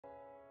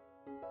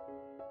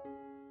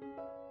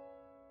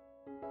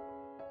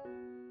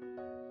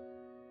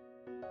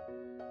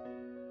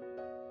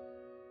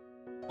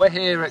We're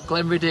here at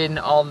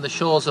Glenriddin on the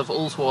shores of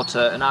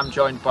Ullswater, and I'm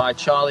joined by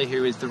Charlie,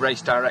 who is the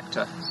race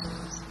director.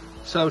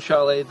 So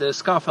Charlie, the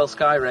Scafell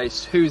Sky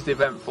Race, who's the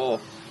event for?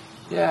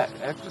 Yeah,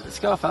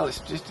 Scafell is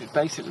just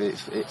basically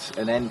it's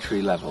an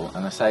entry level,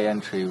 and I say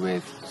entry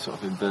with sort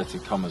of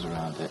inverted commas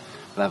around it,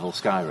 level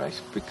sky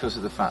race, because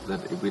of the fact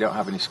that we don't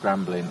have any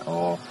scrambling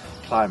or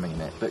climbing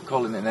in it. But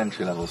calling it an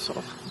entry level is sort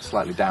of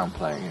slightly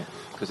downplaying it,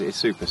 because it is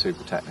super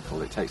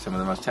technical. It takes some of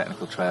the most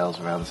technical trails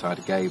around the side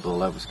of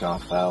Gable, over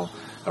Scafell,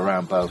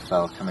 around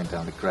Bowfell, coming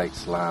down the Great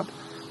Slab.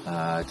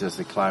 Does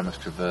the Climbers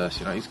Traverse.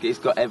 You know, it's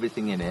got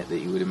everything in it that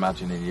you would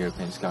imagine in a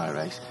European Sky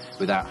Race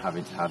without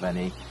having to have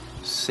any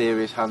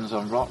serious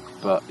hands-on rock.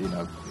 But you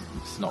know,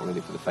 it's not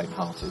really for the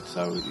faint-hearted.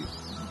 So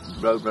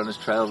road runners,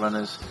 trail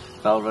runners,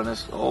 fell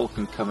runners, all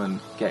can come and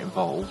get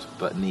involved,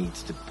 but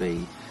needs to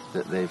be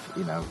that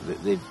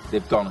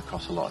they've gone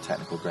across a lot of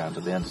technical ground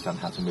and they understand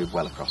how to move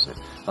well across it.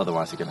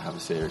 Otherwise, they're going to have a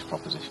serious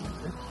proposition.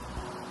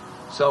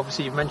 So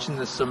obviously you've mentioned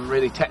there's some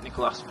really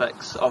technical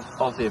aspects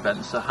of the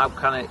event, so how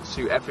can it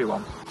suit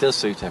everyone? It does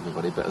suit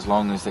everybody, but as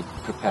long as they're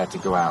prepared to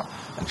go out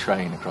and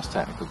train across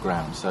technical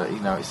ground. So,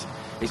 you know,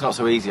 it's not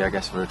so easy, I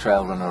guess, for a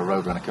trail runner or a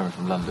road runner coming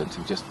from London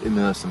to just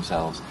immerse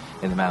themselves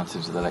in the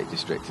mountains of the Lake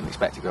District and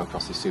expect to go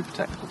across this super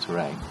technical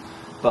terrain.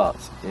 But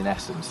in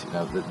essence, you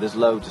know, there's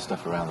loads of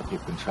stuff around that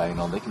people can train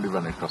on. They can be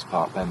running across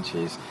park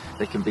benches,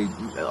 they can be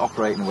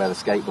operating where the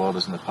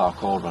skateboarders and the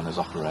parkour runners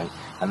operate,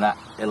 and that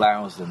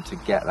allows them to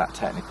get that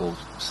technical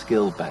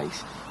skill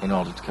base in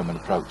order to come and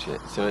approach it.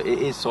 So it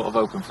is sort of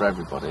open for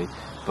everybody,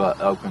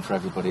 but open for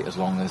everybody as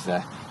long as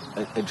they're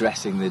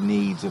addressing the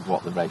needs of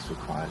what the race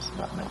requires, if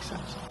that makes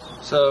sense.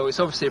 So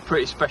it's obviously a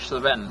pretty special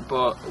event,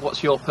 but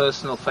what's your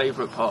personal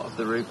favourite part of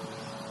the route?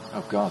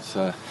 Oh God,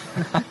 so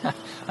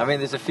I mean,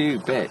 there's a few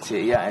bits.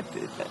 Yeah,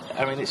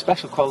 I mean, its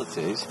special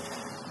qualities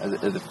are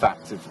the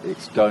fact of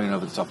it's going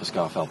over the top of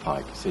Scafell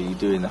Pike. So you're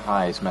doing the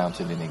highest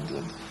mountain in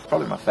England.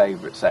 Probably my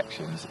favourite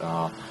sections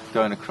are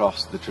going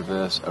across the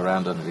traverse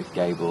around underneath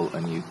Gable,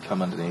 and you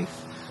come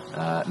underneath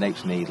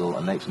Nape's Needle,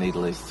 and Nape's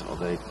Needle is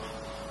sort of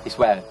it's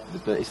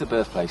the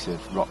birthplace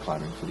of rock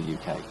climbing for the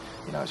UK.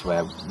 You know, it's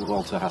where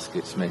Walter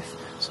Haskett Smith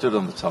stood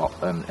on the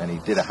top and he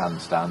did a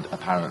handstand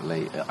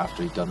apparently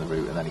after he'd done the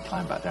route, and then he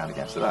climbed back down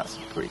again, so that's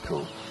pretty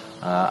cool.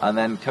 And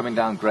then coming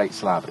down Great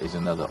Slab is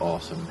another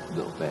awesome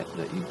little bit,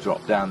 that you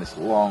drop down this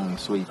long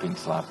sweeping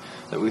slab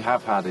that we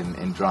have had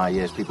in dry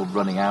years, people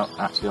running out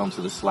actually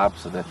onto the slab,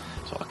 so they're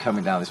sort of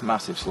coming down this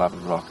massive slab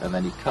of rock, and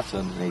then you cut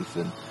underneath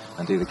and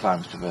do the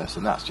Climbers Traverse,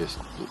 and that's just,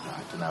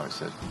 I don't know,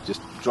 it's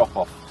just drop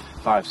off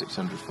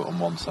 500-600 foot on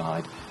one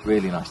side,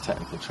 really nice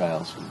technical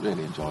trails,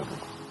 really enjoyable.